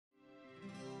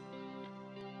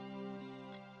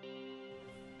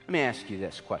Let me ask you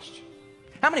this question.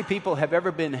 How many people have ever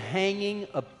been hanging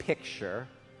a picture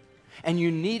and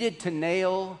you needed to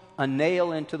nail a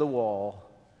nail into the wall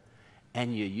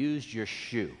and you used your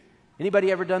shoe?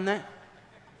 Anybody ever done that?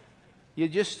 You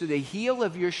just, the heel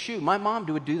of your shoe. My mom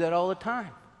would do that all the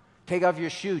time. Take off your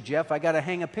shoe, Jeff, I got to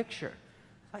hang a picture.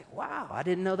 Like, wow, I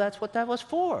didn't know that's what that was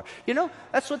for. You know,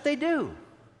 that's what they do.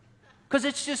 Because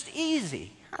it's just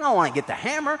easy. I don't want to get the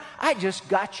hammer. I just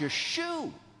got your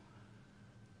shoe.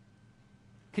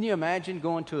 Can you imagine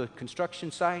going to a construction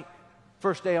site,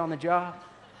 first day on the job?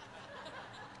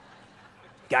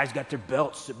 Guys got their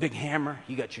belts, a big hammer.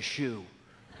 You got your shoe.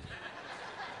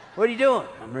 What are you doing?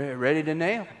 I'm ready to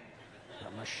nail.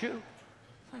 Got my shoe.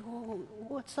 Like, well,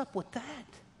 what's up with that?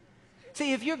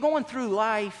 See, if you're going through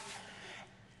life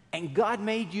and God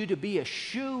made you to be a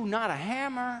shoe, not a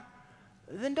hammer,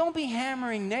 then don't be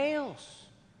hammering nails.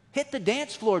 Hit the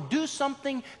dance floor. Do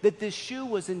something that this shoe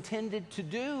was intended to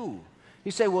do. You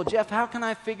say, well, Jeff, how can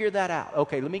I figure that out?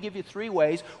 Okay, let me give you 3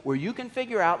 ways where you can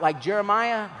figure out, like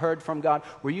Jeremiah heard from God,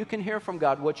 where you can hear from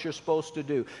God what you're supposed to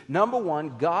do. Number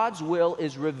 1, God's will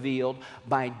is revealed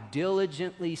by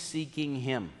diligently seeking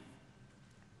Him.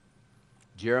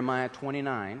 Jeremiah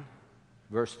 29,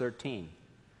 verse 13.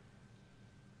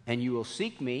 And you will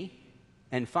seek me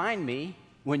and find me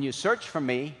when you search for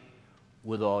me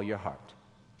with all your heart.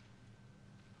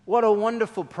 What a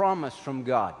wonderful promise from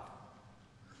God.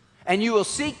 And you will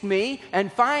seek me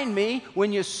and find me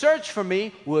when you search for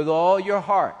me with all your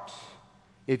heart.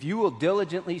 If you will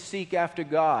diligently seek after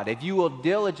God, if you will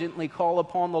diligently call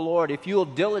upon the Lord, if you will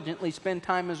diligently spend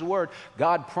time in His Word,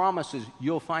 God promises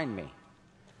you'll find me.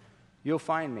 You'll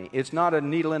find me. It's not a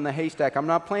needle in the haystack. I'm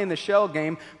not playing the shell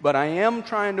game, but I am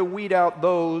trying to weed out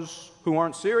those who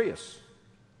aren't serious.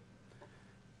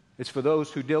 It's for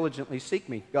those who diligently seek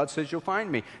me. God says you'll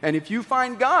find me. And if you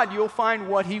find God, you'll find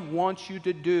what He wants you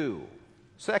to do.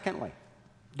 Secondly,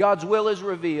 God's will is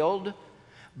revealed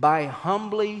by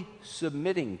humbly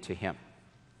submitting to Him.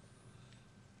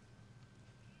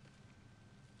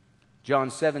 John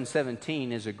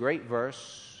 7:17 is a great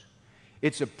verse.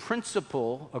 It's a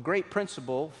principle, a great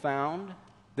principle found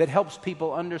that helps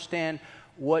people understand,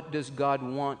 what does God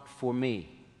want for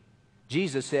me?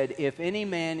 Jesus said, if any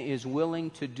man is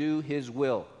willing to do His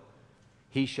will,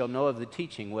 he shall know of the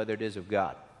teaching whether it is of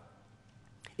God.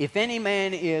 If any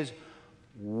man is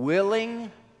willing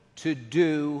to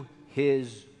do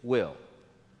His will,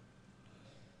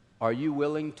 are you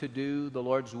willing to do the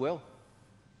Lord's will?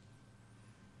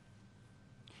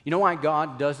 You know why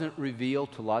God doesn't reveal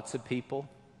to lots of people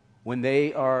when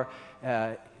they are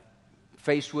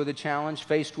faced with a challenge,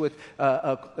 faced with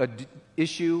an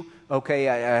issue? Okay,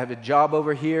 I have a job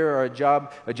over here, or a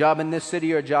job in this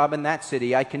city, or a job in that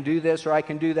city. I can do this or I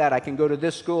can do that. I can go to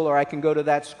this school or I can go to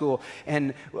that school.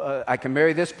 And I can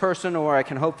marry this person, or I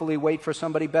can hopefully wait for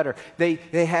somebody better.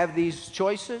 They have these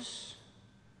choices,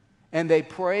 and they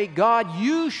pray, God,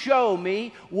 you show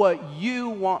me what you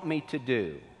want me to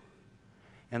do.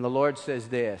 And the Lord says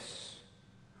this,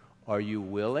 are you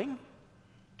willing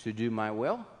to do my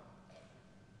will?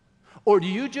 Or do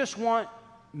you just want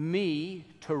me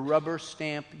to rubber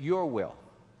stamp your will?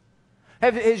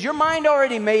 Is your mind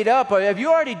already made up? Or have you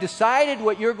already decided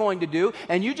what you're going to do,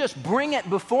 and you just bring it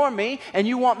before me and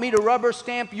you want me to rubber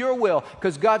stamp your will?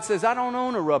 Because God says, I don't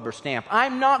own a rubber stamp.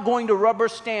 I'm not going to rubber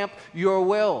stamp your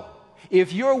will.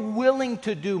 If you're willing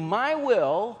to do my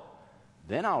will,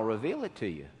 then I'll reveal it to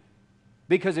you.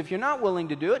 Because if you're not willing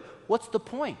to do it, what's the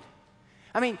point?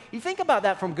 I mean, you think about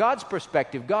that from God's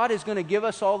perspective. God is going to give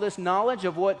us all this knowledge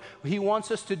of what He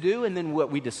wants us to do, and then what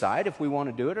we decide if we want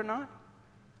to do it or not.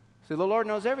 So the Lord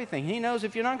knows everything. He knows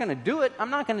if you're not going to do it, I'm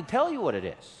not going to tell you what it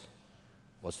is.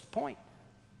 What's the point?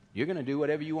 You're going to do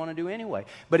whatever you want to do anyway.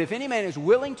 But if any man is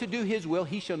willing to do His will,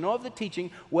 he shall know of the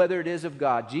teaching whether it is of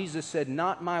God. Jesus said,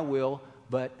 not my will,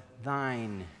 but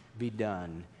thine be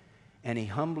done. And He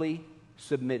humbly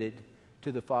submitted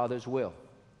to the Father's will.